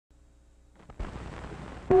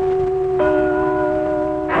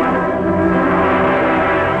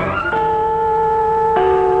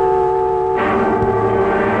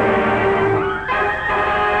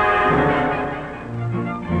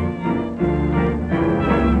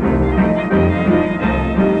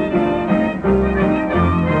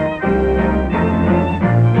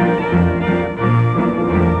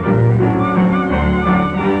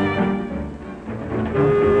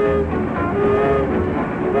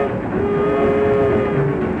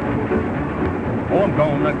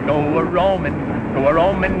wanna go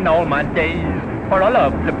a-roamin' all my days. For I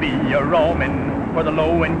love to be a-roamin', for the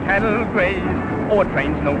low and cattle graze. Oh, a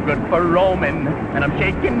train's no good for roaming, and I'm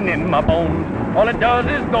shaking in my bones. All it does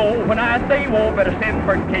is go when I say, whoa, better send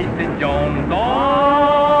for Casey Jones.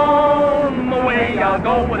 On the way I'll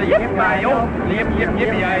go with a yip-yi-yo,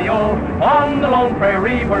 yip-yip-yip-yi-yo. On the lone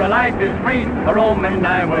prairie where life is free, a roaming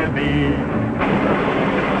I will be.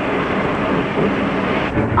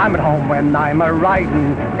 I'm at home when I'm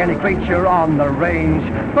a-riding, any creature on the range.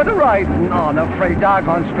 But a-riding on a freight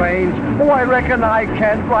doggone strange. Oh, I reckon I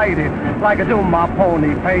can't ride it like I do my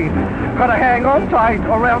pony paint. Gotta hang on tight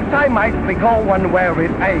or else I might be going where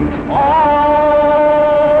it ain't.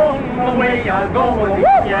 On the way I'll go with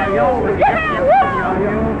yip-yi-yo,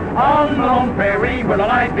 yip-yip-yip-yi-yo. On the lone prairie where the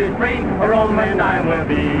life is free, a roaming I will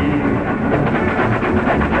be.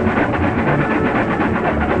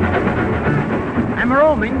 I'm a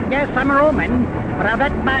roaming, yes, I'm a roaming, but I've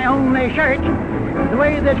got my only shirt. The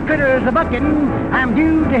way this critter's a-bucking, I'm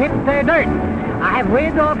due to hit the dirt. I have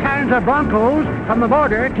weighed all kinds of broncos from the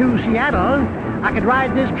border to Seattle. I could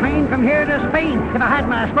ride this train from here to Spain if I had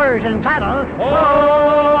my spurs and saddle.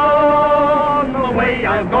 On the way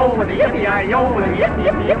I'll go with a yip-yi-yo, with a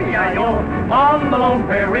yip-yip-yip-yi-yo. On the lone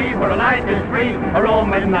prairie where the life is free, a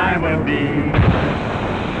roaming I will be.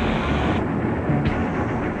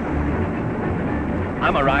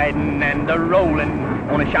 I'm a-riding and a-rolling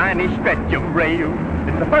on a shiny stretch of rail.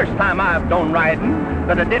 It's the first time I've done riding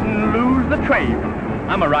that I didn't lose the trail.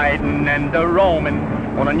 I'm a-riding and a-roaming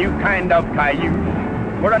on a new kind of cayuse,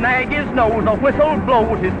 where a nag his nose, a whistle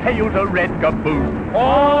blows, his tail's a red caboose.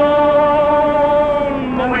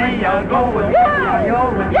 On the way I'll go with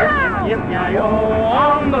yip-yi-yo, with yip-yip-yip-yi-yo.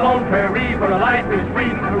 On the lone prairie where the life is free,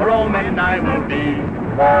 a roaming I will be.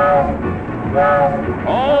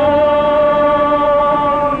 On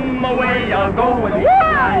the way I'll go with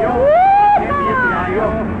yip-yi-yo, yip-yip-yi-yo.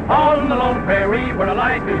 On the lone prairie where the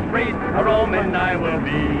life is free, a roaming I will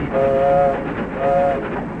be.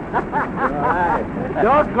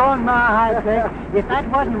 Doggone my high Tex. If that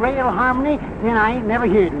wasn't real harmony, then I ain't never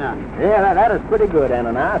heard none. Yeah, that is pretty good,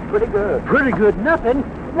 Ananias. Pretty good. Pretty good nothing.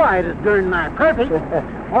 Why, it is darn nigh perfect.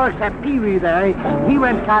 Or except Pee-wee there. He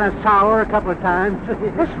went kind of sour a couple of times.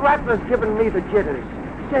 This rattler's giving me the jitters.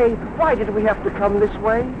 Say, why did we have to come this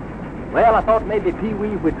way? Well, I thought maybe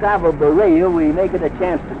Pee-wee would travel the rail. We may get a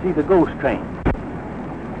chance to see the ghost train.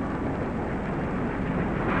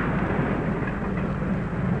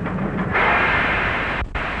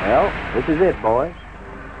 Well, this is it, boys.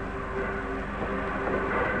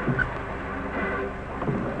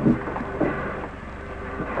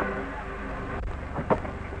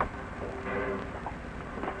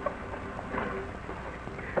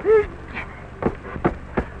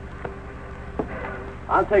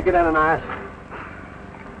 I'll take it, Ananias.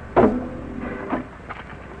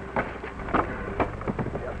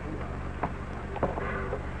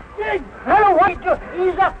 Hello, wait,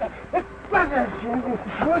 ease up.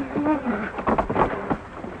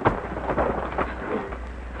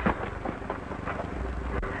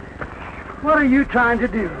 What are you trying to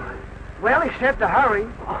do? Well, he said to hurry.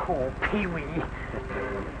 Oh, Pee-wee.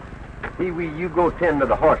 Pee-wee, you go tend to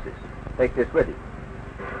the horses. Take this with you.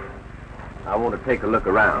 I want to take a look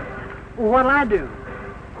around. What'll I do?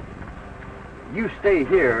 You stay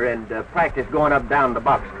here and practice going up down the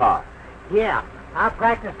boxcar. Yeah, I'll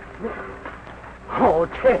practice. Oh,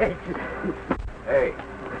 Tex. Hey,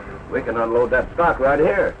 we can unload that stock right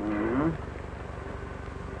here. Mm-hmm.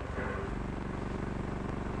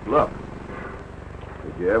 Look.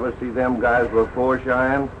 Did you ever see them guys before,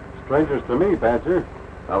 Cheyenne? Strangers to me, Pancher.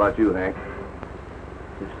 How about you, Hank?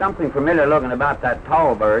 There's something familiar looking about that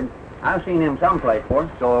tall bird. I've seen him someplace before.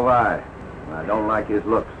 So have I. I don't like his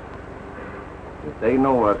looks. If they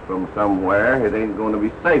know us from somewhere, it ain't going to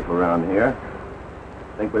be safe around here.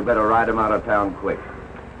 I think we better ride him out of town quick.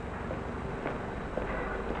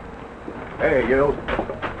 Hey, you.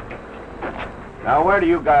 Now, where do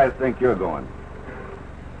you guys think you're going?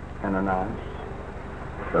 Ananias.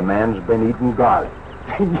 The man's been eating garlic.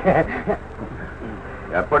 Yeah.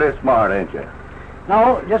 You're pretty smart, ain't you?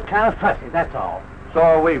 No, just kind of fussy, that's all. So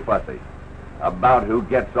are we, fussy. About who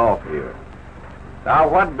gets off here. Now,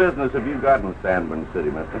 what business have you got in Sanborn City,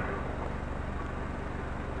 mister?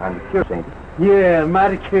 I'm curious, ain't it? Yeah,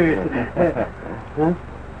 mighty curious. Huh?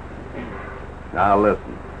 Now,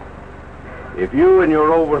 listen. If you and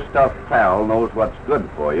your overstuffed pal knows what's good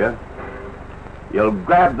for you, you'll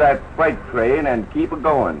grab that freight train and keep it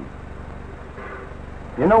going.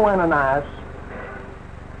 You know, Ananias,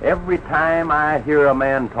 every time I hear a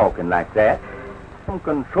man talking like that, I'm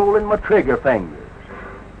controlling my trigger fingers.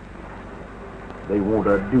 they want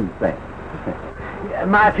to do things. Yeah,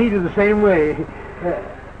 my feet are the same way.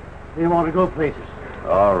 They want to go places.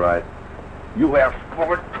 All right. You have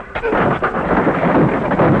forward.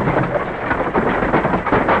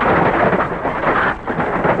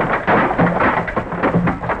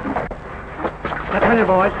 That's plenty,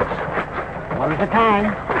 boys. One at a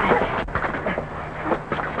time.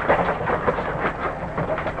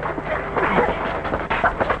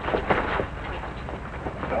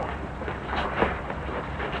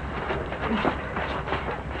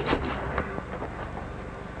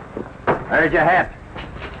 There's your hat.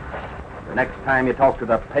 The next time you talk to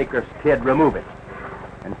the Pecos Kid, remove it.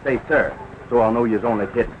 And say, sir, so I'll know you're only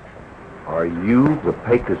kidding. Are you the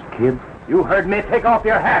Pecos Kid? You heard me. Take off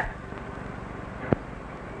your hat.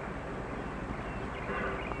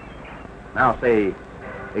 Now say,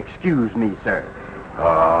 excuse me, sir.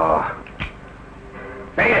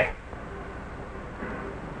 Say it.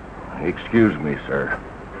 Excuse me, sir.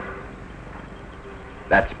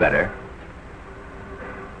 That's better.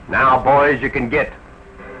 Now, boys, you can get.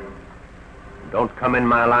 Don't come in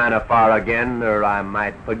my line of fire again, or I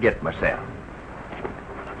might forget myself.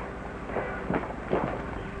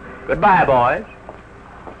 Goodbye, boys.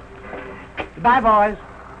 Goodbye, boys.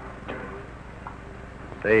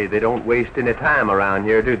 Say, they don't waste any time around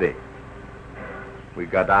here, do they? We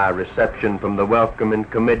got our reception from the welcoming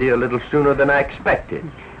committee a little sooner than I expected.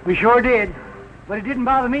 We sure did. But it didn't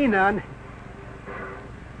bother me none.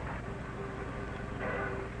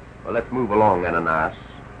 Well, let's move along, Ananias.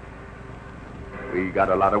 We got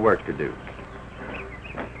a lot of work to do.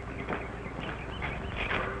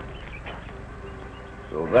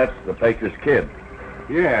 So that's the Pecos Kid.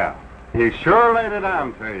 Yeah, he sure laid it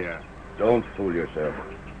on to you. Don't fool yourself.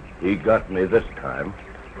 He got me this time.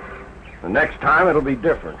 The next time it'll be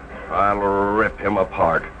different. I'll rip him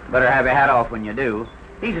apart. Better have your hat off when you do.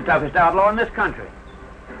 He's the toughest outlaw in this country.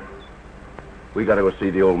 We gotta go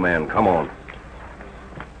see the old man. Come on.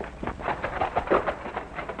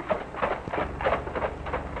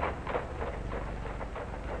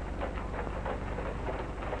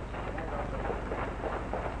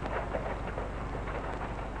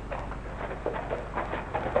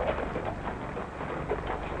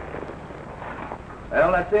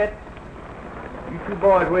 Well, that's it. You two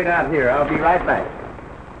boys wait out here. I'll be right back.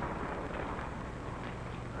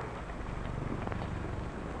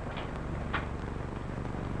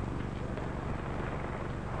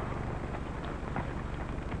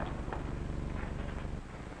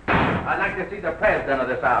 I'd like to see the president of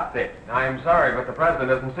this outfit. I'm sorry, but the president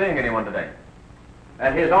isn't seeing anyone today.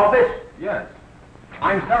 At his office? Yes.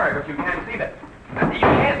 I'm sorry, but you can't see that. You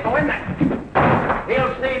can't go in there.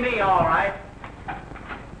 He'll see me, all right.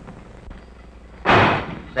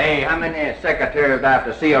 Say, how many secretaries do I have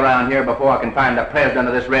to see around here before I can find the president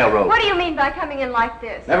of this railroad? What do you mean by coming in like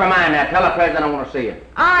this? Never mind that. Tell the president I want to see you.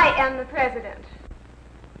 I am the president.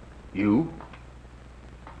 You?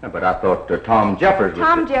 Yeah, but I thought Tom Jeffers was...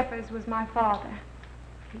 Tom Jeffers was my father.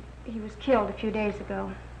 He was killed a few days ago.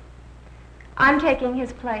 I'm taking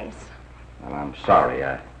his place. Well, I'm sorry.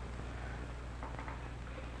 I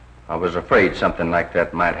was afraid something like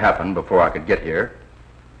that might happen before I could get here.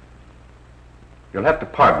 You'll have to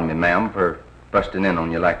pardon me, ma'am, for busting in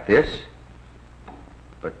on you like this.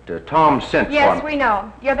 But Tom sent for... Yes, we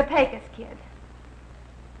know. You're the Pecos Kid.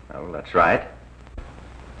 Well, that's right.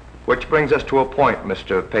 Which brings us to a point,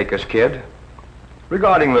 Mr. Pecos Kid.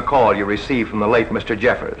 Regarding the call you received from the late Mr.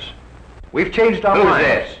 Jeffers. We've changed our minds.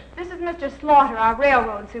 Who's this? This is Mr. Slaughter, our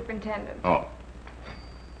railroad superintendent. Oh.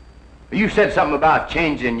 You said something about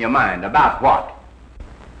changing your mind. About what?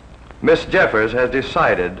 Miss Jeffers has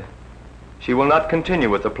decided she will not continue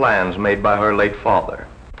with the plans made by her late father.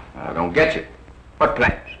 I don't get you. What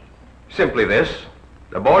plans? Simply this.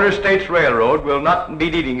 The Border States Railroad will not be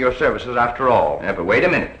needing your services after all. Yeah, but wait a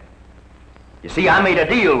minute. You see, I made a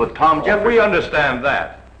deal with Tom Jeffers. We understand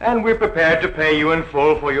that. And we're prepared to pay you in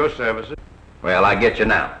full for your services. Well, I get you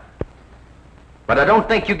now. But I don't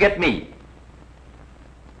think you get me.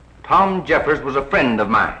 Tom Jeffers was a friend of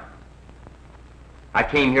mine. I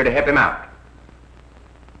came here to help him out.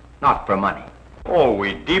 Not for money. Oh,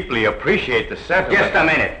 we deeply appreciate the sentiment. Just a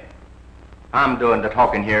minute. I'm doing the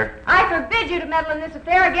talking here. I forbid you to meddle in this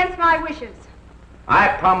affair against my wishes. I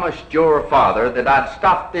promised your father that I'd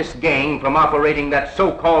stop this gang from operating that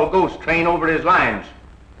so-called ghost train over his lines.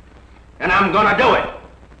 And I'm gonna do it.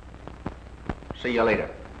 See you later.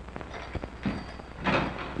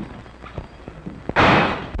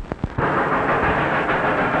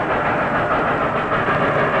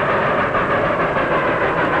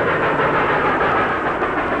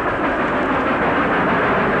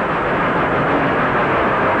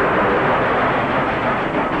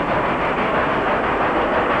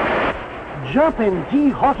 Jumping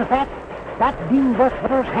Jehoshaphat, that bean bus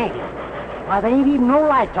hitter's hanging. Why, there ain't even no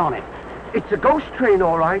lights on it. It's a ghost train,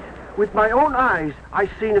 all right. With my own eyes, I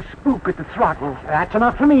seen a spook at the throttle. That's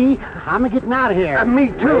enough for me. I'm getting out of here. Me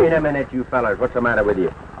too. Wait a minute, you fellers. What's the matter with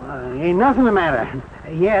you? Ain't nothing the matter.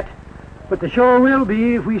 Yet. But the sure will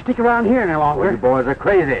be if we stick around here any longer. Well, you boys are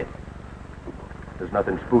crazy. There's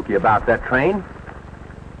nothing spooky about that train.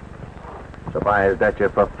 Surprised at you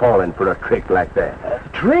for falling for a trick like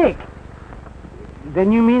that. Trick?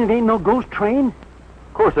 Then you mean it ain't no ghost train?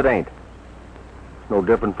 Of course it ain't. It's no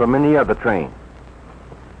different from any other train.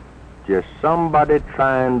 Just somebody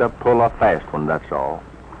trying to pull a fast one, that's all.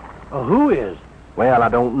 Who is? Well, I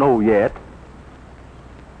don't know yet.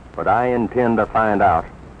 But I intend to find out.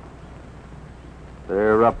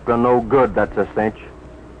 They're up to no good, that's a cinch.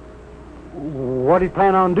 What do you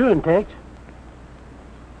plan on doing, Tex?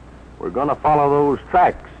 We're gonna follow those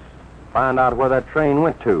tracks. Find out where that train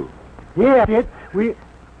went to. Yeah, we...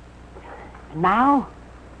 Now?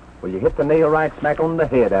 Well, you hit the nail right smack on the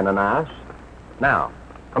head, Ananias. Now,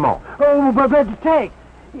 come on. Oh, but Tex,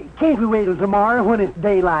 can't we wait till tomorrow when it's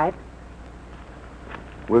daylight?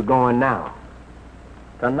 We're going now.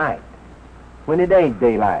 Tonight. When it ain't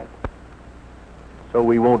daylight. So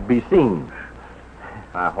we won't be seen.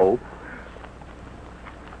 I hope.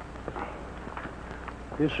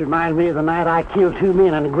 This reminds me of the night I killed 2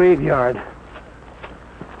 men in a graveyard.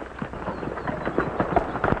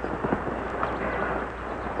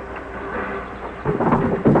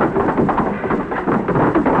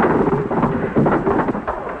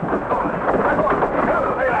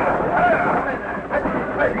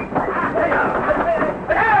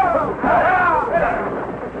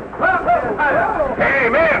 Hey,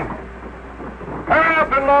 men! Hurry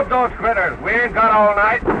up and load those critters. We ain't got all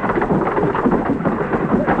night.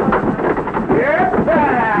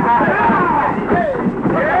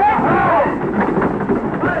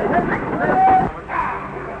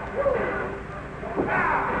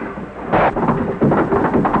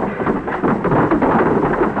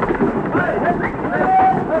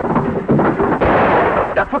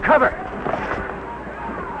 Duck for cover.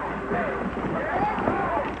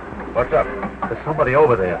 What's up? There's somebody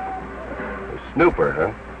over there. A snooper,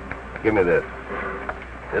 huh? Give me this.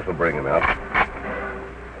 This will bring him out.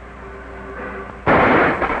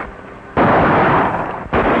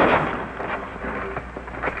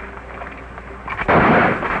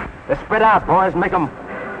 Let's spread out, boys. Make them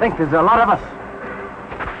think there's a lot of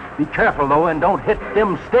us. Be careful, though, and don't hit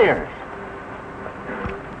them stairs.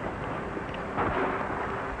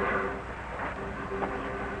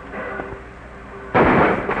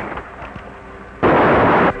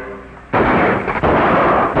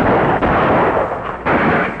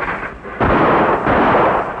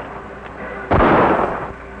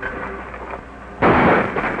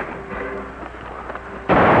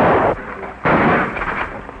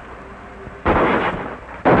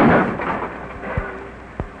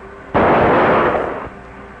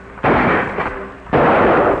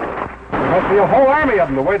 A whole army of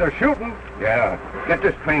them, the way they're shooting. Yeah. Get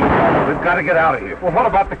this train going. We've got to get out of here. Well, what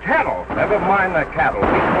about the cattle? Never mind the cattle. We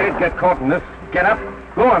can't get caught in this. Get up.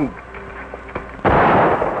 Go on.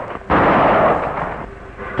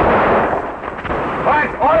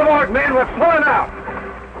 Right, all aboard, men. We're pulling out.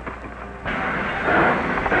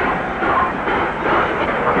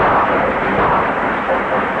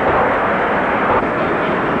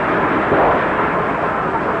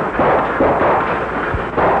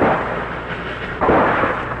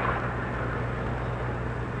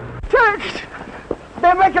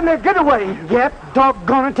 They're making their getaway. Yep,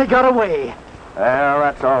 doggone it, they got away. Well,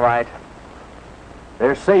 that's all right.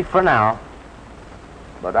 They're safe for now.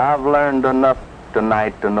 But I've learned enough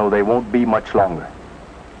tonight to know they won't be much longer.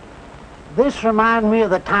 This reminds me of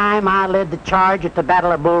the time I led the charge at the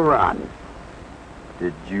Battle of Bull Run.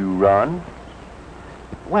 Did you run?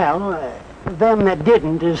 Well, them that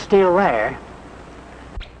didn't is still there.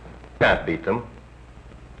 Can't beat them.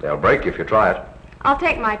 They'll break you if you try it. I'll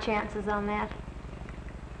take my chances on that.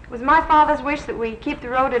 It was my father's wish that we keep the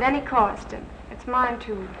road at any cost, and it's mine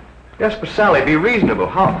too. Yes, but Sally, be reasonable.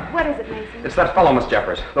 How? What is it, Mason? It's that fellow, Miss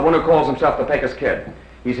Jeffers, the one who calls himself the Pecos Kid.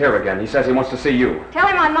 He's here again. He says he wants to see you. Tell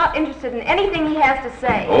him I'm not interested in anything he has to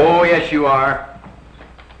say. Oh, yes, you are.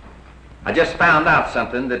 I just found out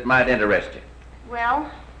something that might interest you.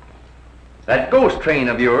 Well? That ghost train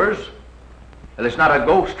of yours, well, it's not a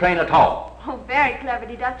ghost train at all. Oh, very clever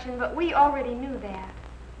deduction, but we already knew that.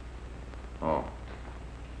 Oh.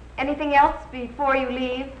 Anything else before you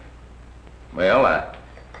leave? Well,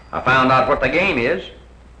 I found out what the game is,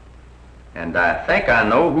 and I think I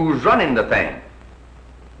know who's running the thing.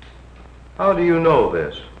 How do you know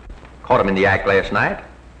this? Caught 'em in the act last night.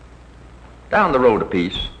 Down the road a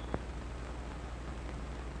piece.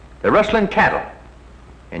 They're rustling cattle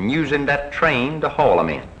and using that train to haul 'em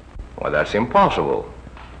in. Why, that's impossible.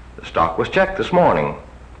 The stock was checked this morning.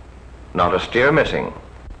 Not a steer missing.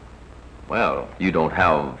 Well, you don't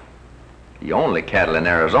have the only cattle in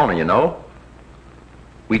Arizona, you know.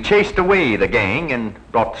 We chased away the gang and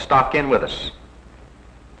brought the stock in with us.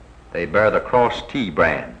 They bear the Cross T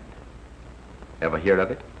brand. Ever hear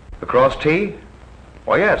of it? The Cross T?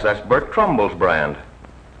 Why, yes, that's Bert Trumbull's brand.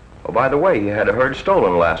 Oh, by the way, he had a herd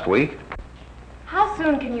stolen last week. How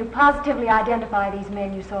soon can you positively identify these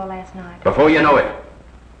men you saw last night? Before you know it.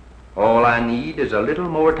 All I need is a little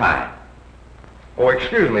more time. Oh,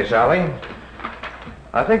 excuse me, Sally.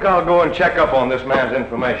 I think I'll go and check up on this man's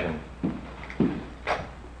information.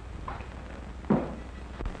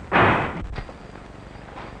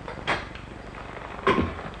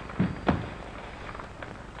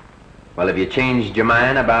 Well, have you changed your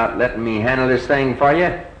mind about letting me handle this thing for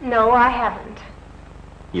you? No, I haven't.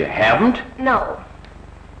 You haven't? No.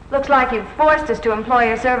 Looks like you've forced us to employ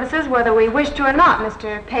your services whether we wish to or not,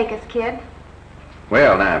 Mr. Pecos Kid.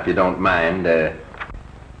 Well, now, if you don't mind,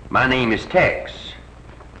 my name is Tex.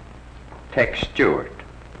 Tex Stewart.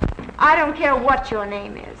 I don't care what your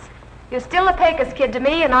name is. You're still a Pecos Kid to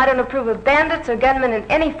me, and I don't approve of bandits or gunmen in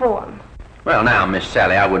any form. Well, now, Miss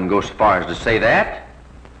Sally, I wouldn't go so far as to say that.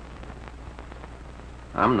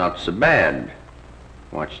 I'm not so bad.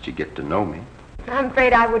 Once you get to know me. I'm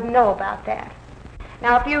afraid I wouldn't know about that.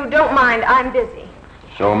 Now, if you don't mind, I'm busy.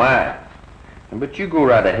 So am I. But you go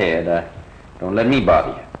right ahead. Don't let me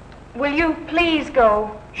bother you. Will you please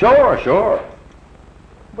go? Sure, sure.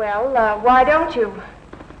 Well, why don't you?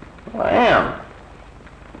 Well, I am.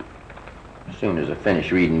 As soon as I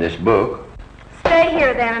finish reading this book. Stay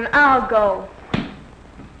here then, and I'll go.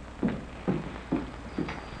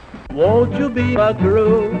 Won't you be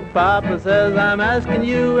buckaroo? Papa says I'm asking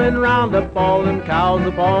you, and round up all them cows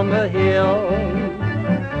upon the hill.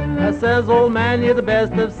 I says, old man, you're the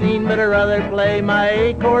best I've seen, but I'd rather play my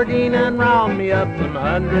accordion and round me up some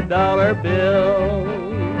 $100 bills.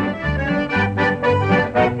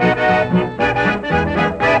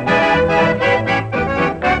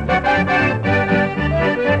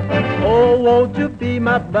 Oh, won't you be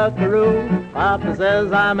my buckaroo? Papa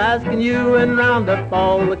says I'm asking you, and round up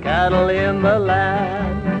all the cattle in the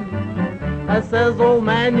land. I says, old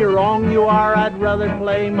man, you're wrong, you are. I'd rather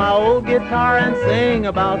play my old guitar and sing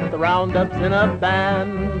about the roundups in a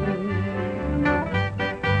band.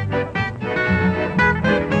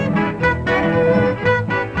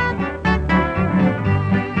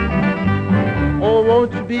 Oh,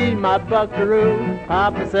 won't you be my buckaroo?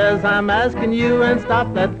 Papa says I'm asking you, and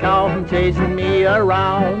stop that cow from chasing me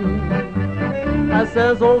around. I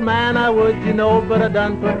says, old man, I would, you know, but I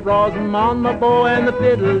done put rosin on my bow, and the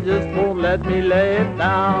fiddle just won't let me lay it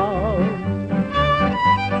down.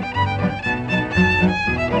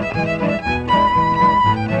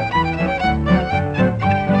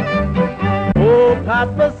 Oh,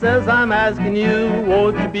 Papa says I'm asking you,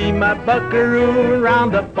 won't you be my buckaroo and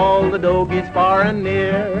round up all the dogies far and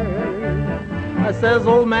near? I says,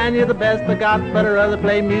 old man, you're the best I got, but I'd rather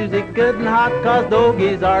play music good and hot, 'cause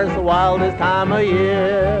dogies are the wildest time of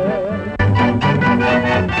year.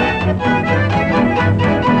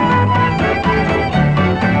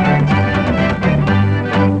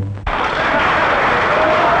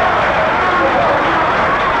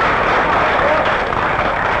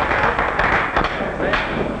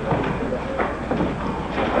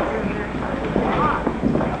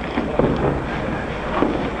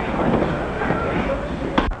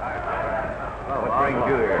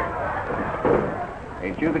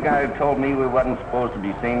 You the guy who told me we wasn't supposed to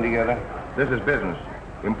be seen together? This is business.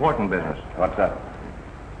 Important business. What's up?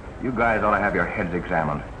 You guys ought to have your heads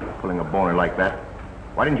examined. Pulling a boner like that.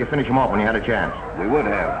 Why didn't you finish him off when you had a chance? We would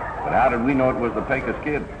have. But how did we know it was the Pecos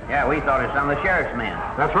Kid? Yeah, we thought it was some of the sheriff's men.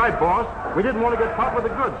 That's right, boss. We didn't want to get caught with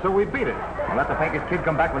the goods, so we beat it. And let the Pecos Kid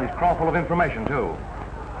come back with his craw full of information, too.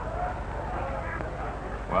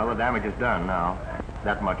 Well, the damage is done now.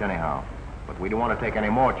 That much anyhow. But we don't want to take any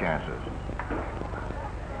more chances.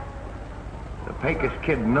 The Pecos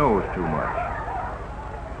Kid knows too much.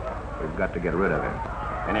 We've got to get rid of him.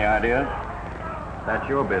 Any ideas? That's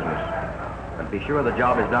your business. But be sure the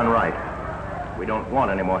job is done right. We don't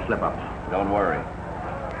want any more slip-ups. Don't worry.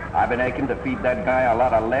 I've been aching to feed that guy a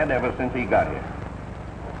lot of lead ever since he got here.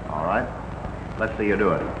 All right. Let's see you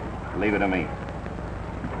do it. Leave it to me.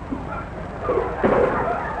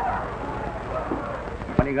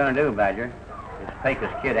 What are you going to do, Badger? This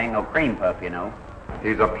Pecos Kid ain't no cream puff, you know.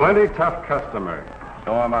 He's a plenty tough customer.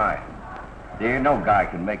 So am I. There ain't no guy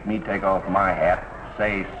can make me take off my hat,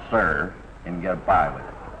 say sir, and get by with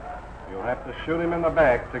it. You'll have to shoot him in the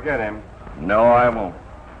back to get him. No, I won't.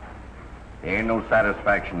 There ain't no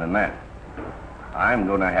satisfaction in that. I'm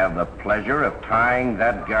going to have the pleasure of tying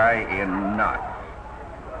that guy in knots.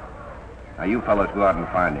 Now, you fellas go out and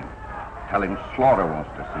find him. Tell him Slaughter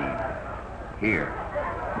wants to see him. Here.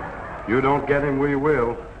 If you don't get him, we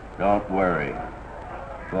will. Don't worry.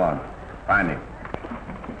 Go on. Find him.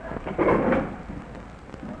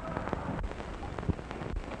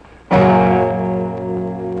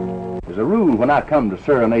 There's a rule when I come to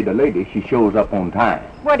serenade a lady, she shows up on time.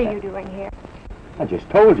 What are you doing here? I just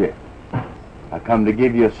told you. I come to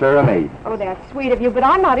give you a serenade. Oh, that's sweet of you, but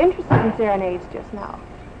I'm not interested in serenades just now.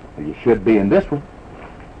 Well, you should be in this one.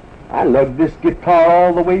 I lugged this guitar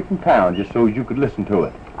all the way from town just so you could listen to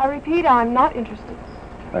it. I repeat, I'm not interested.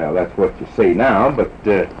 Well, that's what you say now, but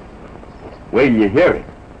wait till you hear it.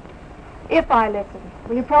 If I listen,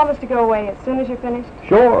 will you promise to go away as soon as you're finished?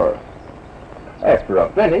 Sure. After I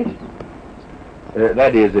finish.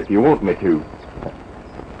 That is, if you want me to.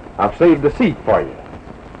 I've saved a seat for you.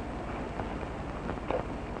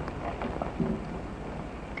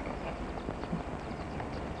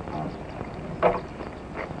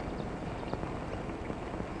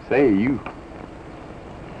 Say, you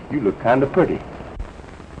look kind of pretty.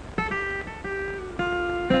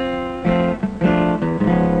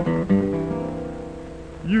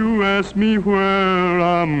 You ask me where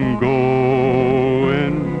I'm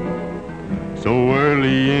going so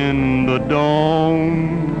early in the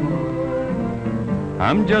dawn.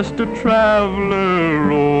 I'm just a traveler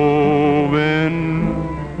roving,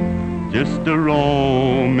 just a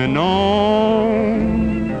roaming on.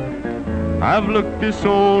 I've looked this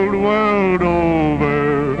old world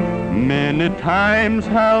over, many times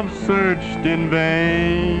have searched in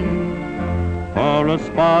vain for a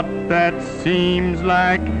spot that seems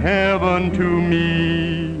like heaven to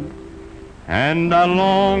me, and I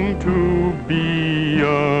long to be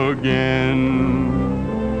again.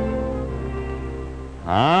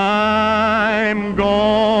 I'm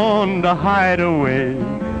going to hide away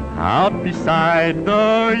out beside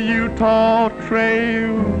the Utah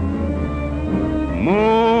Trail.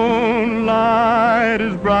 Moonlight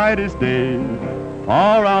as bright as day,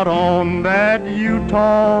 far out on that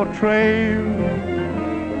Utah Trail.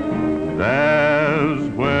 There's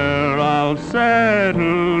where I'll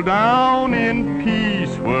settle down in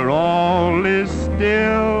peace, where all is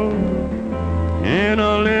still, in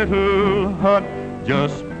a little hut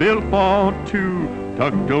just built for two,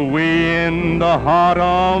 tucked away in the heart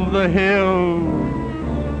of the hill.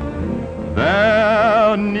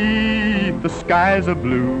 There 'neath the skies of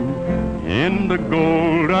blue, in the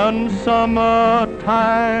golden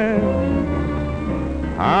summertime,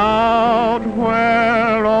 out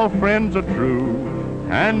where all friends are true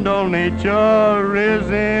and all nature is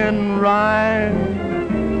in rhyme,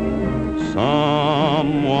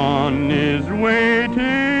 someone is waiting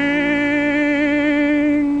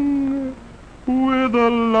with a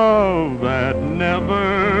love that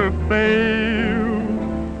never fails,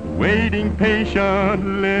 waiting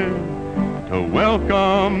patiently to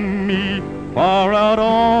welcome me far out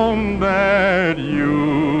on that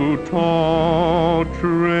Utah Trail.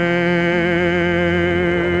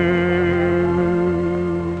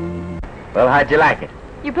 Well, how'd you like it?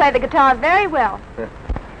 You play the guitar very well.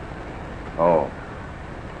 Oh.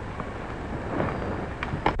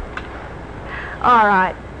 All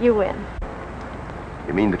right, you win.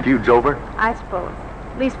 You mean the feud's over? I suppose,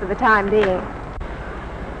 at least for the time being.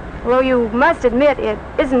 Although you must admit it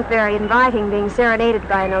isn't very inviting being serenaded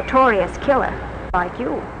by a notorious killer like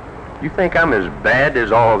you. You think I'm as bad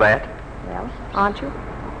as all that? Well, aren't you?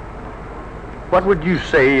 What would you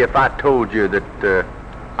say if I told you that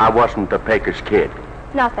I wasn't the Pecos Kid?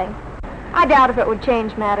 Nothing. I doubt if it would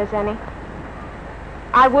change matters any.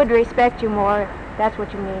 I would respect you more, if that's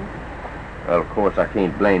what you mean. Well, of course, I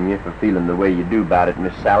can't blame you for feeling the way you do about it,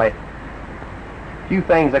 Miss Sally. Few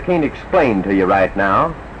things I can't explain to you right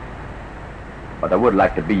now, but I would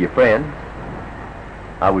like to be your friend.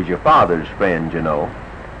 I was your father's friend, you know.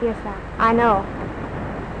 Yes, I know.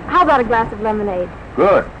 How about a glass of lemonade?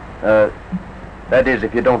 Good. That is,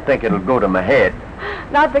 if you don't think it'll go to my head.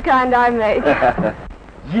 Not the kind I make.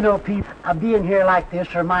 You know, Pete, being here like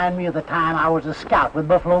this reminds me of the time I was a scout with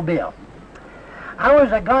Buffalo Bill. I was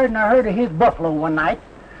guarding a herd of his buffalo one night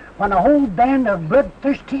when a whole band of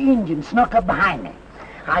bloodthirsty Indians snuck up behind me.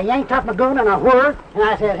 I yanked up my gun and I whirred, and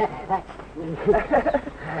I said,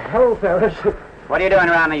 hello, fellas. What are you doing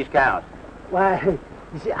around these cows? Why,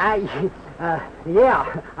 you see,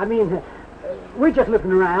 we're just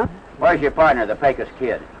looking around. Where's your partner, the Pecos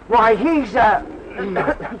Kid? Why, he's, I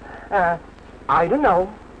don't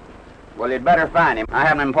know. Well, you'd better find him. I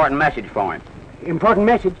have an important message for him. Important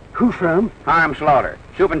message? Who from? Hiram Slaughter,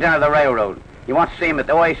 superintendent of the railroad. He wants to see him at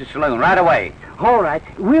the Oasis Saloon right away. All right.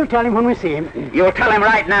 We'll tell him when we see him. You'll tell him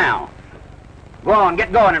right now. Go on,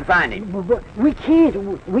 get going and find him. But we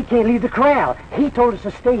can't. We can't leave the corral. He told us to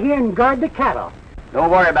stay here and guard the cattle. Don't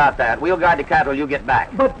worry about that. We'll guard the cattle you get back.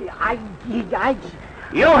 But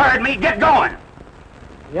You heard me. Get going.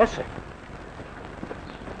 Yes, sir.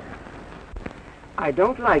 I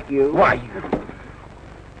don't like you. Why,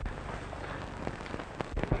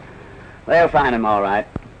 They'll find him all right.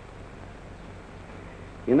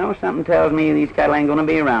 You know, something tells me these cattle ain't gonna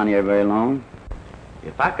be around here very long.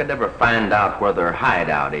 If I could ever find out where their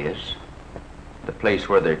hideout is, the place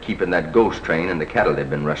where they're keeping that ghost train and the cattle they've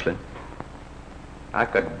been rustling, I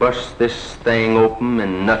could bust this thing open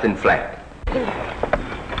and nothing flat.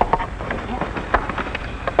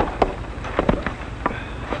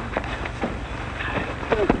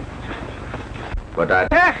 But I...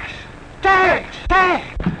 Tex!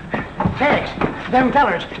 Them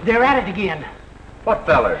fellers, they're at it again. What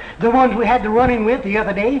fellers? The ones we had the run-in with the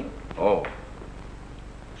other day. Oh.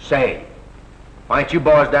 Say, why ain't you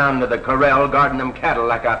boys down to the corral guarding them cattle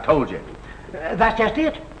like I told you? That's just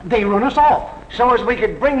it. They run us off. So as we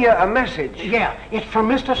could bring you a message. Yeah, it's from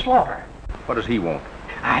Mr. Slaughter. What does he want?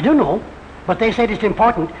 I don't know, but they said it's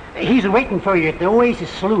important. He's waiting for you at the Oasis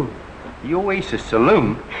Saloon. The Oasis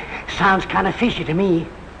Saloon? Sounds kind of fishy to me.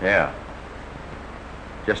 Yeah.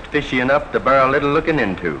 Just fishy enough to bear a little looking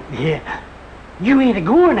into. Yeah. You ain't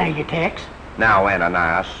a-going, are you, Tex? Now,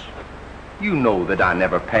 Ananias, you know that I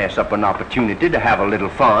never pass up an opportunity to have a little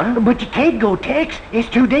fun. But you can't go, Tex. It's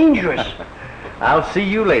too dangerous. I'll see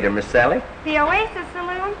you later, Miss Sally. The Oasis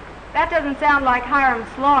Saloon? That doesn't sound like Hiram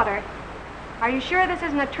Slaughter. Are you sure this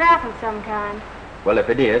isn't a trap of some kind? Well, if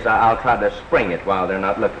it is, I'll try to spring it while they're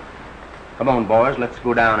not looking. Come on, boys, let's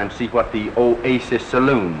go down and see what the Oasis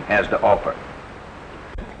Saloon has to offer.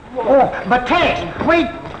 Oh, but Tex, wait!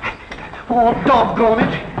 Oh, doggone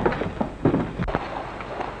it!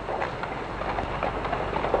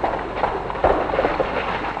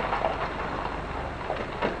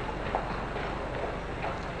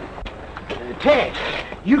 Tex,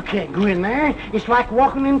 you can't go in there. It's like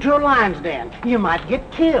walking into a lion's den. You might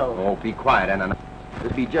get killed. Oh, be quiet, Anna.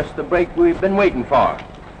 This'll be just the break we've been waiting for.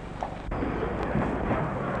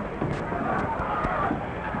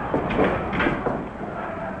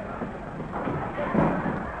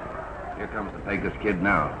 Here comes the Pecos Kid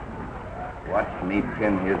now. Watch me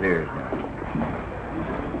pin his ears now.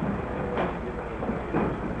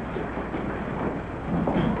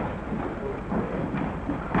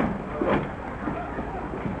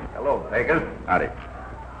 Hello, Pecos. Howdy.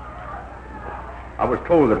 I was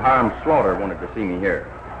told that Hiram Slaughter wanted to see me here.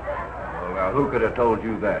 Well, now, who could have told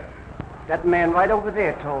you that? That man right over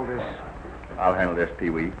there told us. I'll handle this,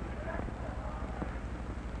 Pee-wee.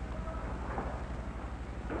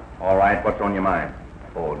 All right, what's on your mind?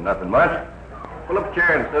 Oh, nothing much. Pull up a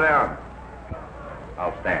chair and sit down.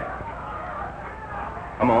 I'll stand.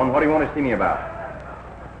 Come on, what do you want to see me about?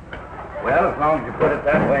 Well, as long as you put it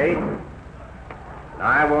that way,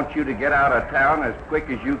 I want you to get out of town as quick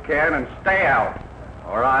as you can and stay out.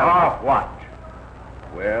 Or I'll... Oh, what?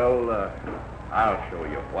 Well, I'll show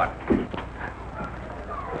you what.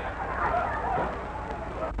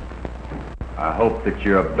 I hope that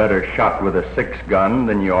you're a better shot with a 6-gun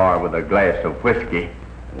than you are with a glass of whiskey.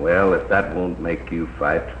 Well, if that won't make you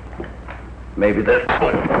fight, maybe this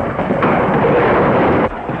would.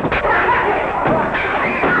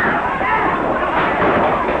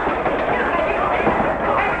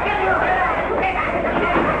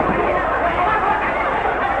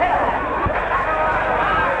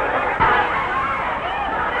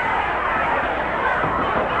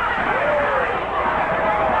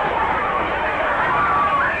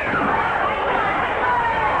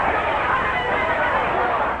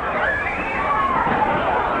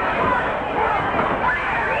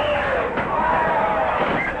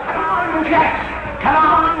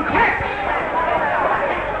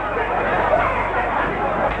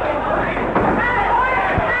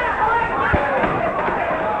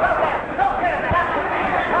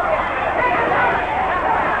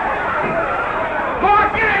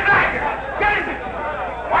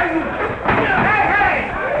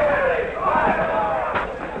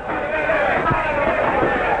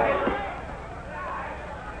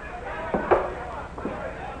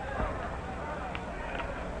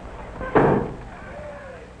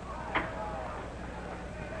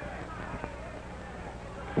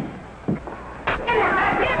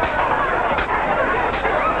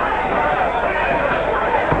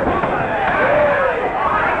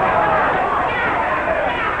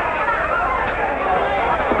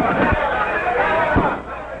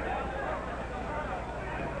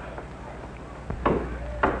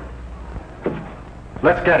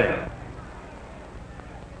 Let's get him.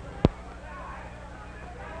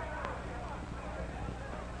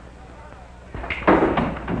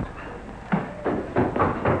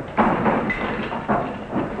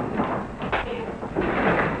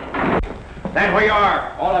 Stand where you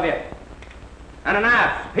are, all of you.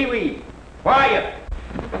 Ananias, Pee-wee, where are you?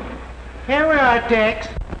 Here we are, Tex.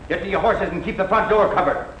 Get to your horses and keep the front door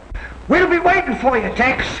covered. We'll be waiting for you,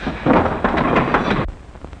 Tex.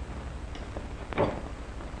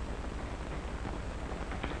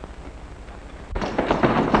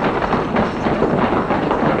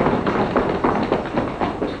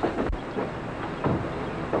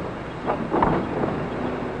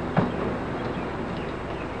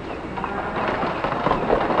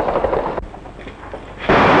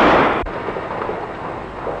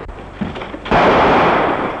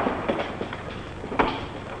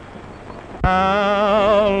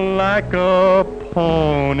 Like a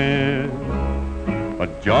pony, a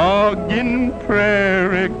jogging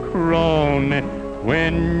prairie crony,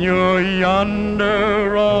 when you're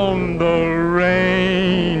yonder on the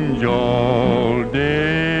range all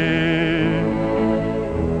day.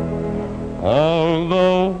 All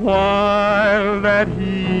the while that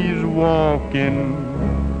he's walking,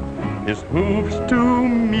 his hoofs to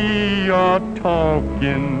me are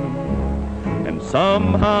talking, and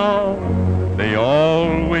somehow they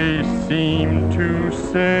always seem to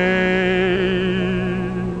say,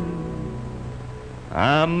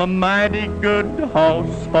 I'm a mighty good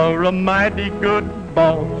horse for a mighty good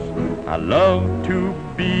boss. I love to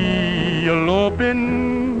be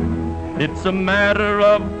eloping. It's a matter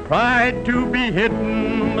of pride to be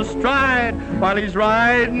hitting the stride while he's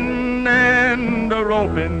riding and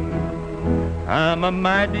a-roping. I'm a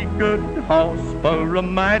mighty good horse for a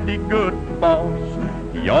mighty good boss.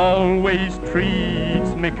 He always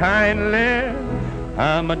treats me kindly.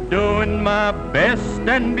 I'm a-doing my best,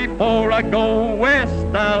 and before I go west,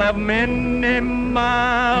 I'll have many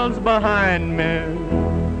miles behind me.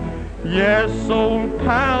 Yes, old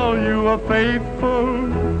pal, you are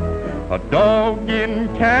faithful, a dog in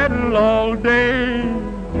cattle all day.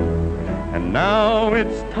 And now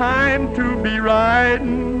it's time to be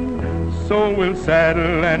riding, so we'll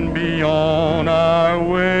saddle and be on our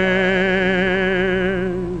way.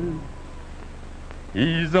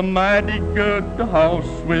 He's a mighty good horse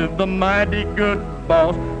with a mighty good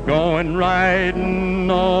boss, going riding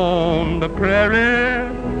on the prairie.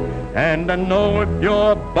 And I know if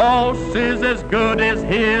your boss is as good as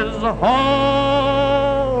his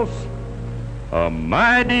horse, a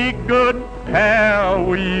mighty good pair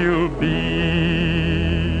we'll be.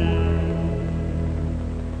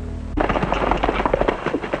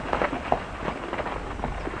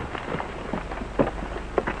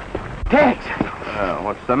 Tex!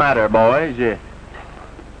 What's the matter, boys? You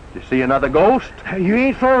see another ghost? You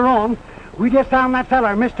ain't far wrong. We just found that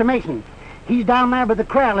feller, Mr. Mason. He's down there by the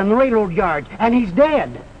corral in the railroad yard, and he's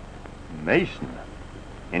dead. Mason?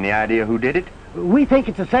 Any idea who did it? We think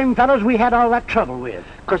it's the same fellows we had all that trouble with.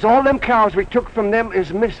 'Cause all them cows we took from them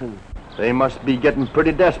is missing. They must be getting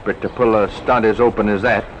pretty desperate to pull a stunt as open as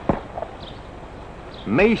that.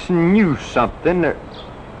 Mason knew something.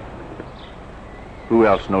 Who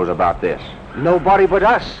else knows about this? Nobody but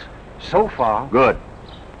us, so far. Good.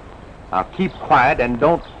 Now keep quiet and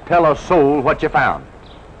don't tell a soul what you found.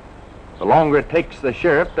 The longer it takes the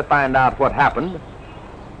sheriff to find out what happened,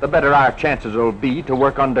 the better our chances will be to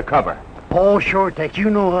work undercover. Oh, sure, Tex, you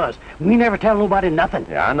know us. We never tell nobody nothing.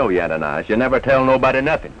 Yeah, I know you, Ananias. You never tell nobody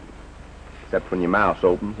nothing. Except when your mouth's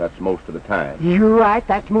open. That's most of the time. You're right,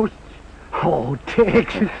 that's most... Oh,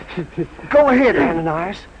 Tex. Go ahead,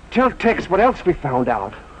 Ananias. Tell Tex what else we found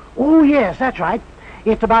out. Oh, yes, that's right.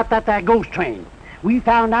 It's about that ghost train. We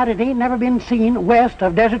found out it ain't never been seen west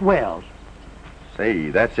of Desert Wells. Say,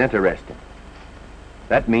 that's interesting.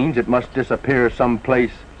 That means it must disappear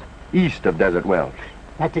someplace east of Desert Wells.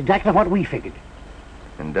 That's exactly what we figured.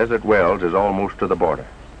 And Desert Wells is almost to the border.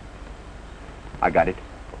 I got it.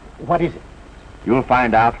 What is it? You'll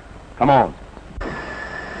find out. Come on.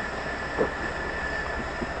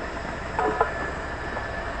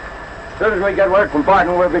 As soon as we get word from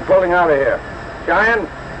Barton, we'll be pulling out of here. Cheyenne,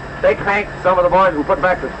 take Hank, some of the boys, and put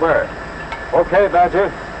back the spurs. Okay,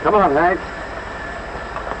 Badger. Come on, Hank.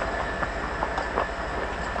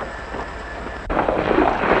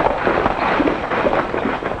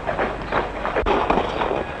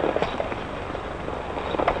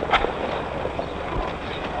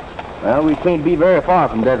 Well, we can't be very far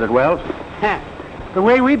from Desert Wells. The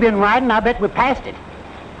way we've been riding, I bet we're past it.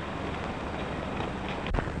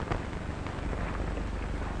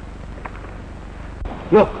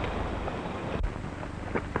 Look.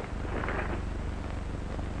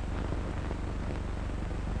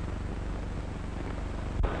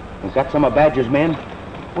 Is that some of Badger's men?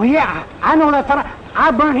 Well, yeah, I know that fella.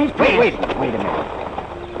 I'll burn his pants. Wait a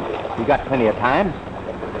minute. You got plenty of time.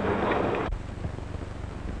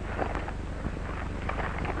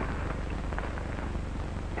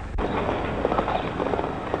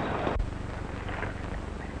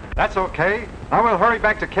 That's okay. I will hurry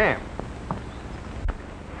back to camp.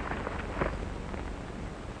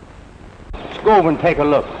 Let's go over and take a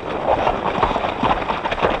look.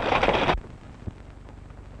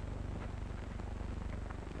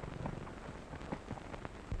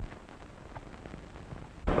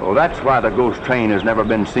 Well, that's why the ghost train has never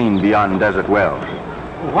been seen beyond Desert Wells.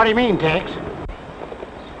 What do you mean, Tex?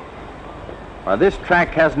 Well, this track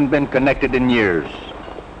hasn't been connected in years.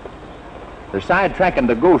 They're sidetracking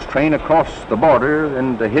the ghost train across the border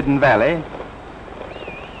in the Hidden Valley.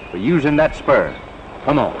 We're using that spur.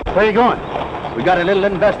 Come on. Where are you going? We got a little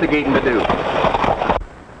investigating to do.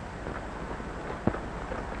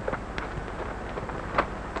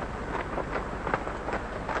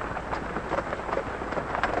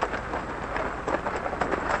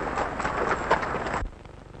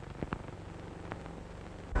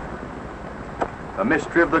 The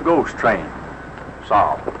mystery of the ghost train.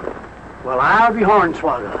 Solved. Well, I'll be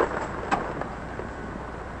hornswoggled.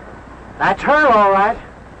 That's her, all right.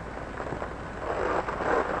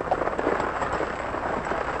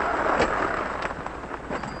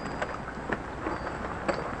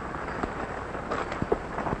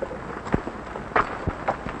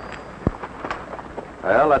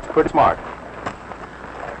 Well, that's pretty smart.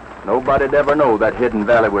 Nobody'd ever know that Hidden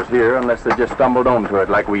Valley was here unless they just stumbled onto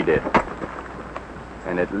it like we did.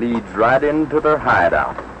 And it leads right into their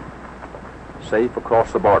hideout. Safe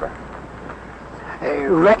across the border.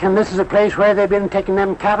 Reckon this is a place where they've been taking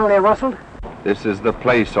them cattle they rustled? This is the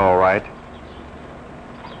place, all right.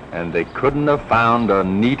 And they couldn't have found a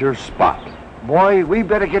neater spot. Boy, we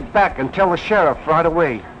better get back and tell the sheriff right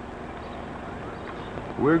away.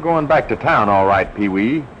 We're going back to town, all right,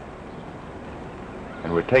 Pee-wee.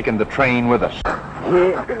 And we're taking the train with us.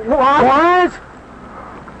 What?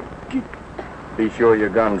 Be sure your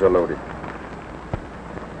guns are loaded.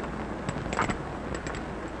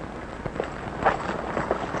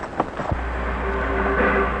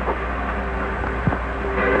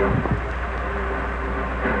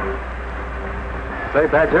 Say,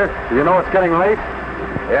 Badger, do you know it's getting late?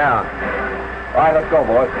 Yeah. All right, let's go,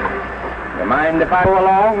 boys. You mind if I go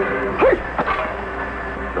along?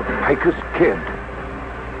 The Pecos Kid.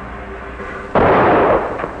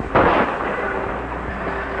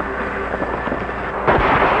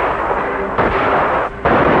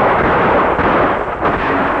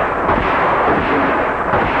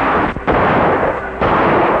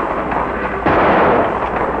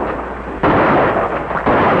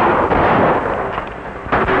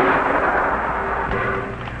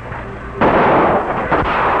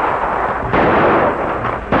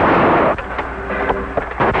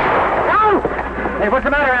 What's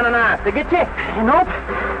the matter, Ananias? They get you? Nope.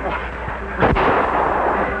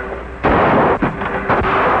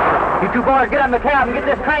 You two boys get on the cab and get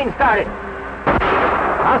this train started.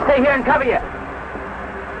 I'll stay here and cover you.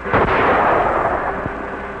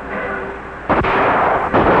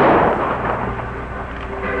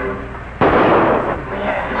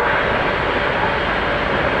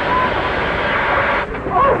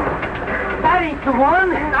 Oh, that ain't the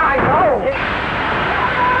one. I know.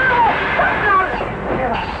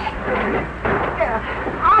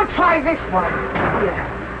 I'll try this one.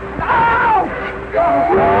 No!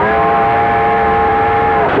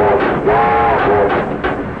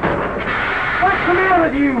 What's the matter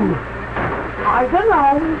with you? I don't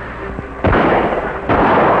know.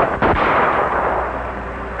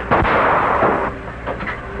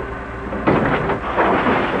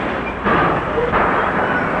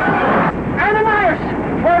 Ananias,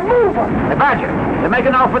 we're moving. Hey, Badger, they're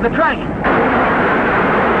making off with the train.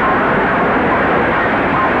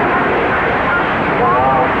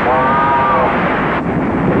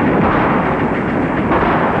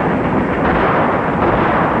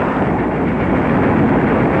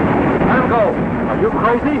 You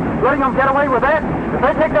crazy? Letting them get away with that? If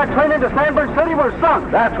they take that train into Sandburg City, we're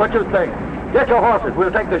sunk. That's what you think. Get your horses.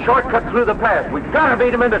 We'll take the shortcut through the pass. We've got to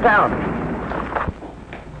beat them into town.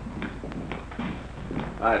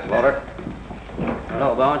 Hi, Slaughter.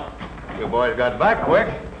 Hello, boss. You boys got back quick.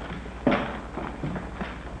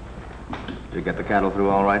 Did you get the cattle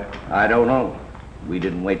through all right? I don't know. We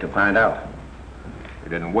didn't wait to find out. You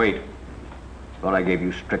didn't wait. Thought I gave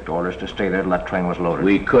you strict orders to stay there till that train was loaded.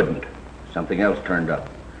 We couldn't. Something else turned up.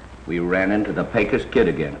 We ran into the Pecos Kid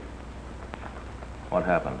again. What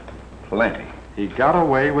happened? Plenty. He got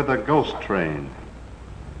away with a ghost train.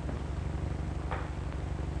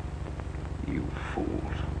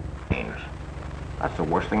 That's the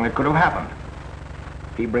worst thing that could have happened.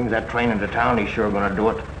 If he brings that train into town, he's sure going to do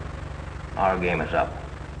it. Our game is up.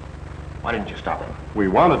 Why didn't you stop him? We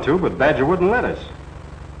wanted to, but Badger wouldn't let us.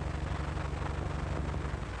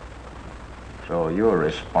 So you're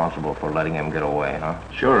responsible for letting him get away, huh?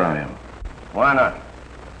 Sure I am. Why not?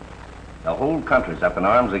 The whole country's up in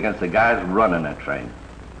arms against the guys running that train.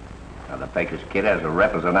 Now, the Pecos Kid has a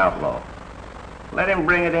rep as an outlaw. Let him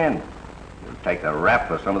bring it in. He'll take the rap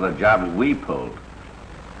for some of the jobs we pulled.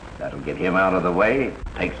 That'll get him out of the way.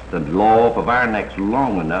 Takes the law off of our necks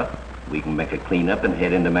long enough. We can make a cleanup and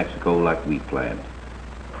head into Mexico like we planned.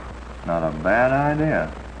 Not a bad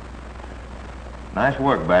idea. Nice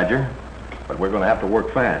work, Badger. But we're going to have to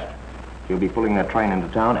work fast. He'll be pulling that train into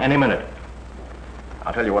town any minute.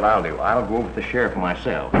 I'll tell you what I'll do. I'll go over to the sheriff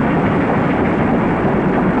myself.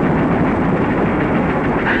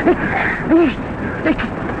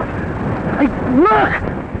 Look!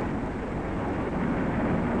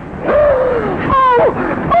 Oh!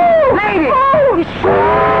 Lady!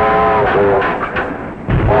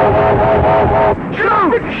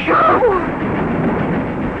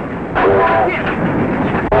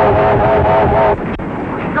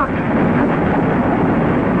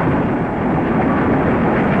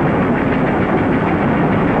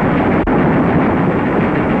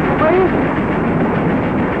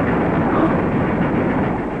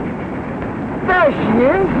 There she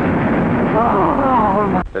is.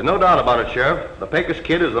 There's no doubt about it, Sheriff. The Pecos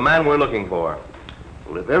Kid is the man we're looking for.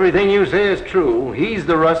 Well, if everything you say is true, he's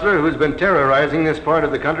the rustler who's been terrorizing this part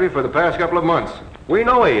of the country for the past couple of months. We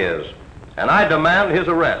know he is, and I demand his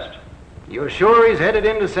arrest. You're sure he's headed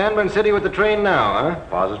into San City with the train now, huh?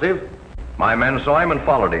 Positive. My men saw him and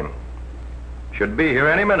followed him. Should be here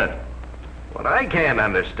any minute. What I can't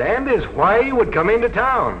understand is why he would come into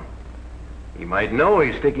town. He might know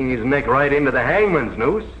he's sticking his neck right into the hangman's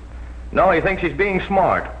noose. No, he thinks he's being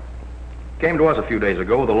smart. Came to us a few days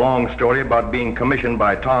ago with a long story about being commissioned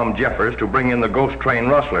by Tom Jeffers to bring in the ghost train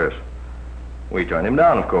rustlers. We turned him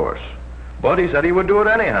down, of course. But he said he would do it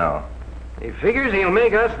anyhow. He figures he'll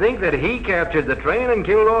make us think that he captured the train and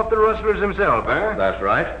killed off the rustlers himself, huh? That's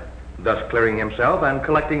right. Thus clearing himself and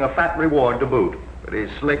collecting a fat reward to boot.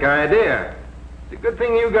 Pretty slick idea. It's a good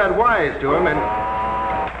thing you got wise to him and...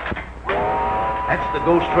 That's the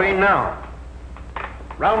ghost train now.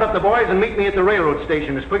 Round up the boys and meet me at the railroad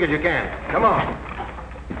station as quick as you can. Come on.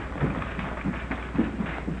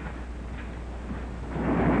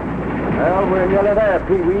 Well, we're nearly there,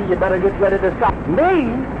 Pee-wee. You better get ready to stop.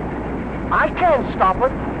 Me? I can't stop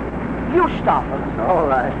it. You stop it. All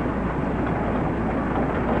right.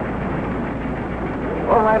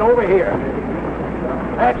 All right, over here.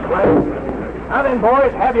 Excellent. Now then,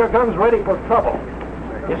 boys, have your guns ready for trouble.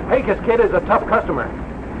 This Pecos Kid is a tough customer.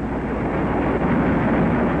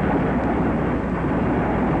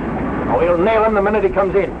 Oh, we'll nail him the minute he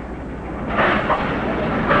comes in.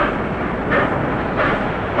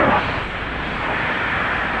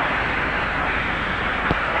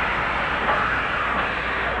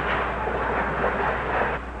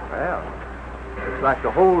 Well, looks like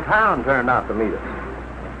the whole town turned out to meet us.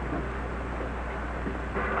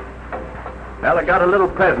 Well, I got a little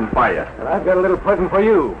present for you. And I've got a little present for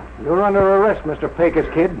you. You're under arrest, Mr. Pecos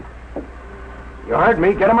Kid. You heard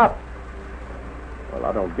me. Get him up. Well,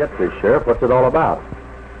 I don't get this, Sheriff. What's it all about?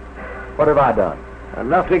 What have I done?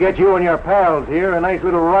 Enough to get you and your pals here a nice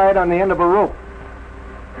little ride on the end of a rope.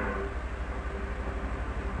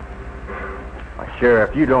 Why,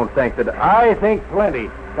 Sheriff, you don't think that... I think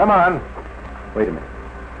plenty. Come on. Wait a minute.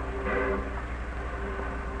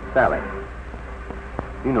 Sally,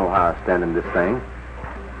 you know how I stand in this thing.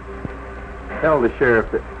 Tell the sheriff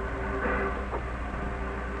that...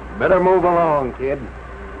 Better move along, kid.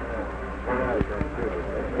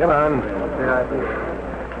 Come on.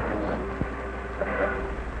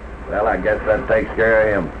 Well, I guess that takes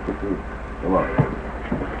care of him. Come on.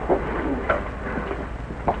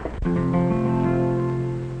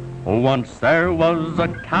 Once there was a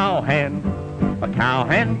cowhand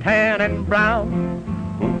tan and brown,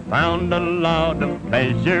 who found a lot of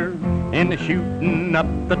pleasure in shooting up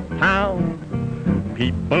the town.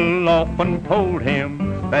 People often told him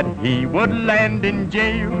that he would land in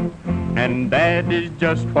jail, and that is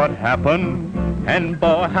just what happened, and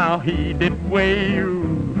boy, how he did wail.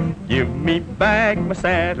 Give me back my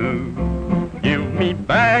saddle, give me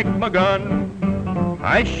back my gun.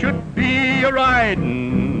 I should be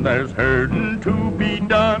a-riding, there's herding to be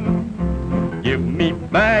done. Give me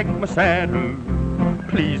back my saddle,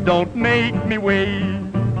 please don't make me wait.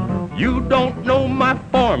 You don't know my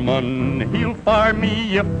foreman, he'll fire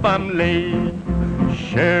me if I'm late.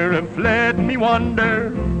 Sheriff, let me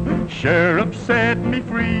wander, Sheriff set me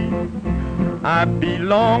free. I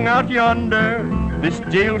belong out yonder. This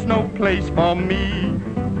jail's no place for me.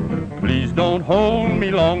 Please don't hold me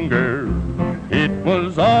longer. It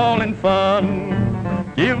was all in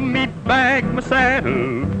fun. Give me back my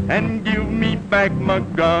saddle and give me back my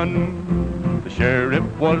gun. The sheriff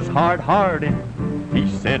was hard-hearted. He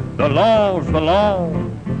said, the law's the law.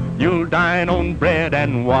 You'll dine on bread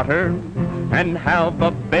and water and have a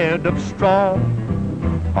bed of straw.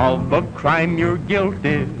 Of a crime you're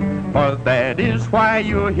guilty, for that is why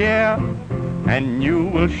you're here. And you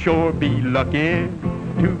will sure be lucky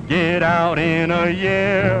to get out in a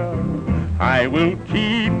year. I will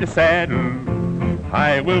keep the saddle,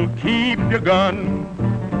 I will keep your gun.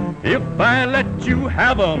 If I let you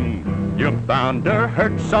have 'em, you're bound to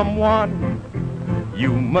hurt someone.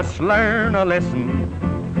 You must learn a lesson,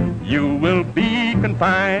 you will be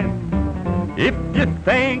confined. If you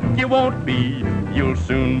think you won't be, you'll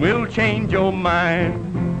soon will change your mind.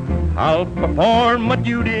 I'll perform my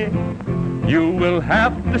duty, you will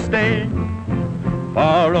have to stay.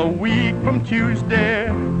 For a week from Tuesday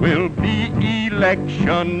will be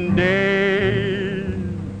election day.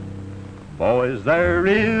 Boys, there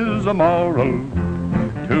is a moral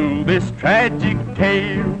to this tragic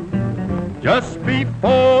tale. Just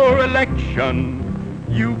before election,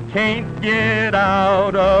 you can't get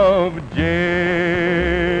out of jail.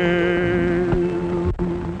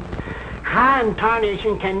 How in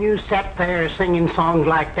tarnation can you sit there singing songs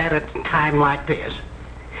like that at a time like this?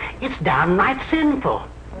 It's downright sinful.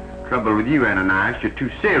 Trouble with you, Ananias, you're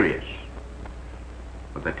too serious.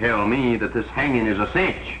 But they tell me that this hanging is a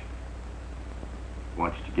cinch.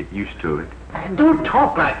 Want you to get used to it. Don't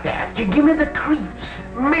talk like that. You give me the creeps.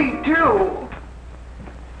 Me too.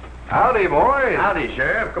 Howdy, boys. Howdy,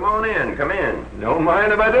 Sheriff. Come on in. Come in. Don't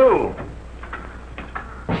mind if I do.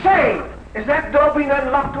 Say, is that door being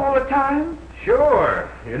unlocked all the time? Sure.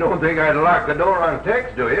 You don't think I'd lock the door on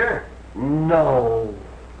Tex, do you? No.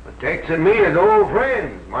 But Tex and me is old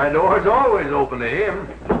friends. My door's always open to him.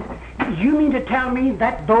 You mean to tell me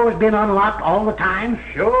that door's been unlocked all the time?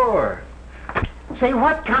 Sure. Say,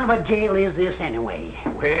 what kind of a jail is this anyway?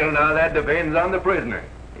 Well, now that depends on the prisoner.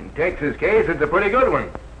 In Tex's case, it's a pretty good one.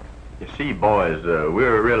 You see, boys,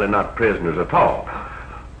 we're really not prisoners at all.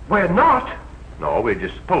 We're not. No, we're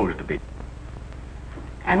just supposed to be.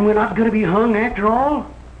 And we're not going to be hung after all?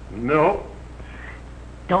 No.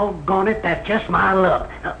 Doggone it, that's just my luck.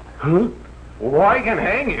 Huh? Well, I can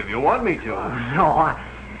hang you if you want me to. No,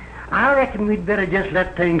 I reckon we'd better just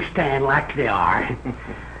let things stand like they are.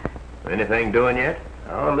 Anything doing yet?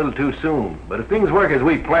 Oh, a little too soon. But if things work as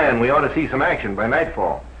we plan, we ought to see some action by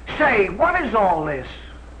nightfall. Say, what is all this?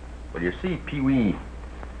 Well, you see, Pee-wee,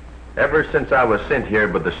 ever since I was sent here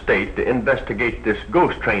by the state to investigate this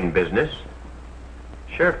ghost train business,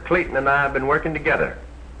 Sheriff Clayton and I have been working together.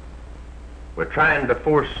 We're trying to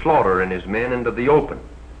force Slaughter and his men into the open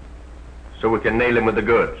so we can nail him with the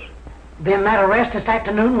goods. Then that arrest this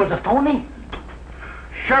afternoon was a phony?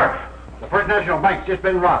 Sheriff, the First National Bank's just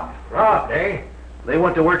been robbed. Robbed, eh? They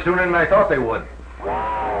went to work sooner than I thought they would.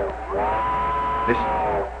 Listen,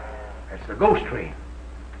 that's the ghost train.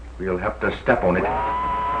 We'll have to step on it.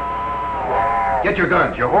 Get your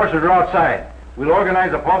guns. Your horses are outside. We'll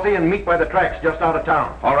organize a posse and meet by the tracks just out of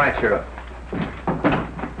town. All right, Sheriff.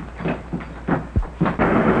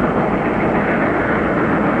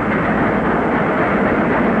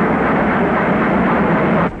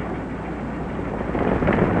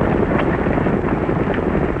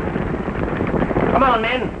 Come on,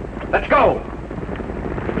 men. Let's go.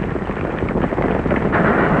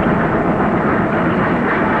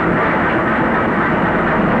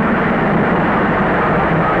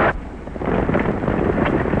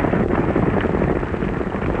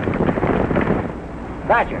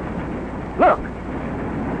 Badger, look.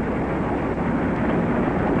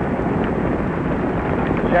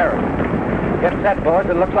 Sheriff, get set, boys.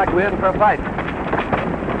 It looks like we're in for a fight.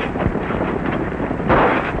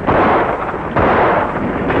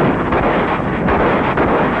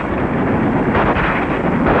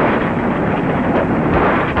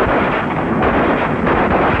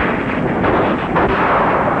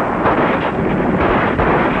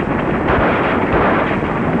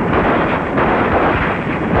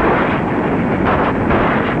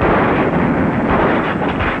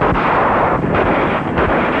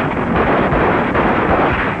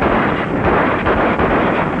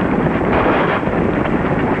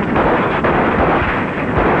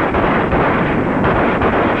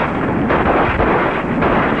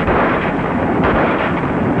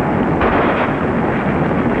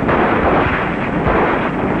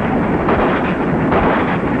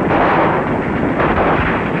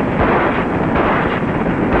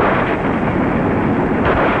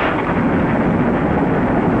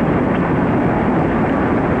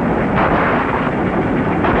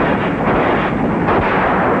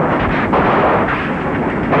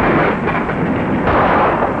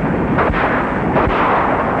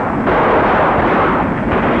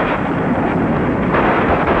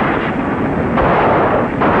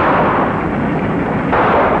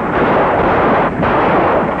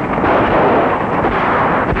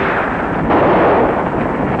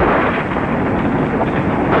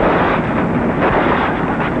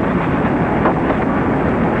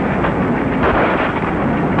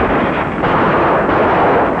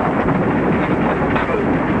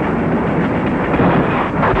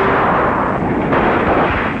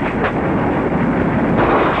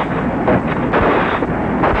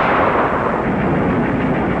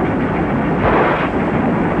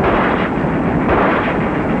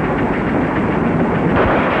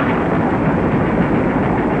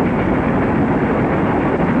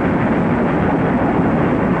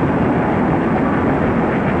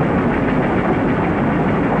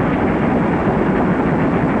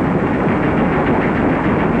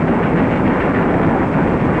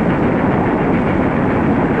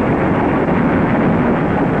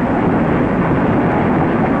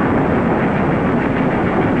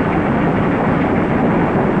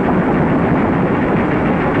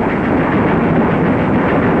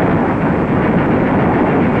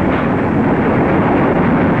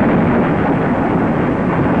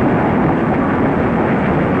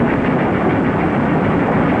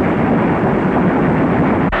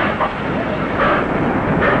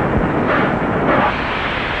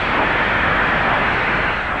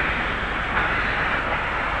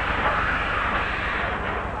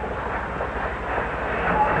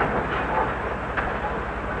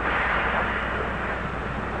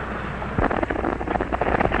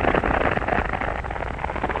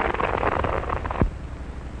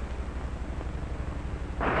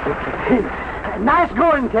 Nice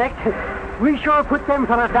going, Tex. We sure put them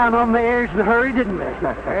fellas down on the airs in a hurry, didn't we?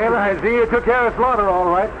 Well, I see you took care of Slaughter all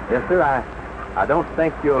right. Yes, sir. I don't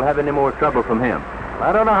think you'll have any more trouble from him.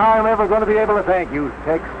 I don't know how I'm ever going to be able to thank you,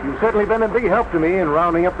 Tex. You've certainly been a big help to me in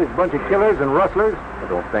rounding up this bunch of killers and rustlers. Well,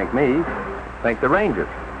 don't thank me. Thank the Rangers.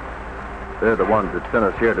 They're the ones that sent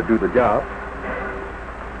us here to do the job.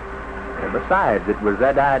 And besides, it was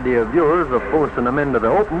that idea of yours of forcing them into the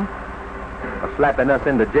open, of slapping us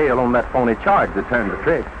into jail on that phony charge that turned the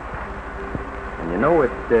trick. And you know,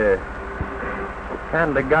 it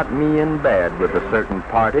kind of got me in bad with a certain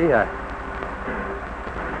party.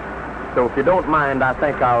 So if you don't mind, I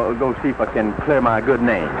think I'll go see if I can clear my good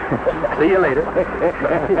name. See you later.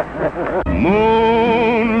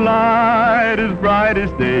 Moonlight as bright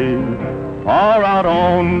as day, far out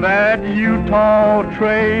on that Utah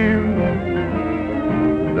trail.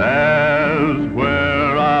 There's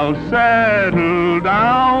where I'll settle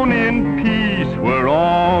down in peace, where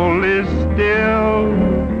all is still,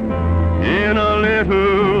 in a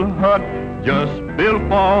little hut just built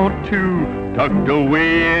for two, tucked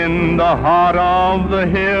away in the heart of the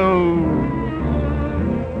hill.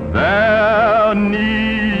 There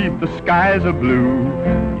 'neath the skies of blue,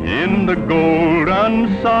 in the golden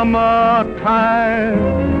summertime,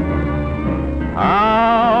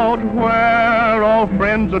 out where all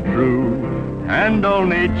friends are true and all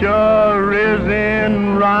nature is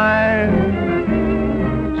in rhyme,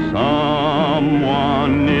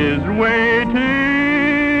 someone is waiting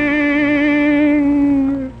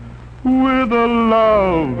with a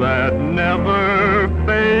love that never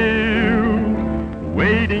fails,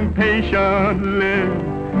 waiting patiently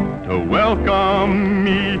to welcome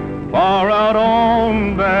me far out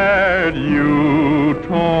on that Utah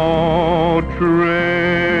trail.